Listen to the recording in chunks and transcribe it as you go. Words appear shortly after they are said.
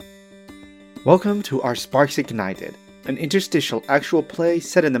Welcome to our Sparks Ignited, an interstitial actual play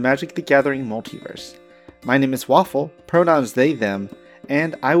set in the Magic the Gathering multiverse. My name is Waffle, pronouns they, them,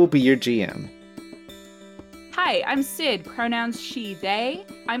 and I will be your GM. Hi, I'm Sid, pronouns she, they.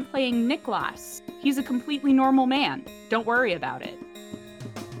 I'm playing Niklas. He's a completely normal man. Don't worry about it.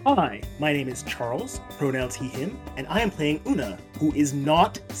 Hi, my name is Charles, pronouns he, him, and I am playing Una, who is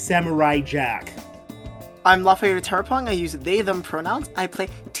not Samurai Jack. I'm Lafayette Tarpong, I use they, them pronouns. I play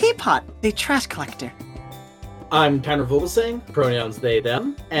Teapot, the trash collector. I'm Tanner Vogelsang, pronouns they,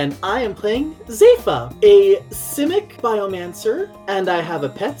 them, and I am playing Zepha, a Simic biomancer, and I have a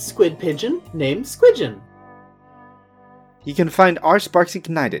pet squid pigeon named Squidgen. You can find our Sparks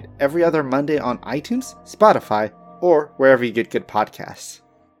Ignited every other Monday on iTunes, Spotify, or wherever you get good podcasts.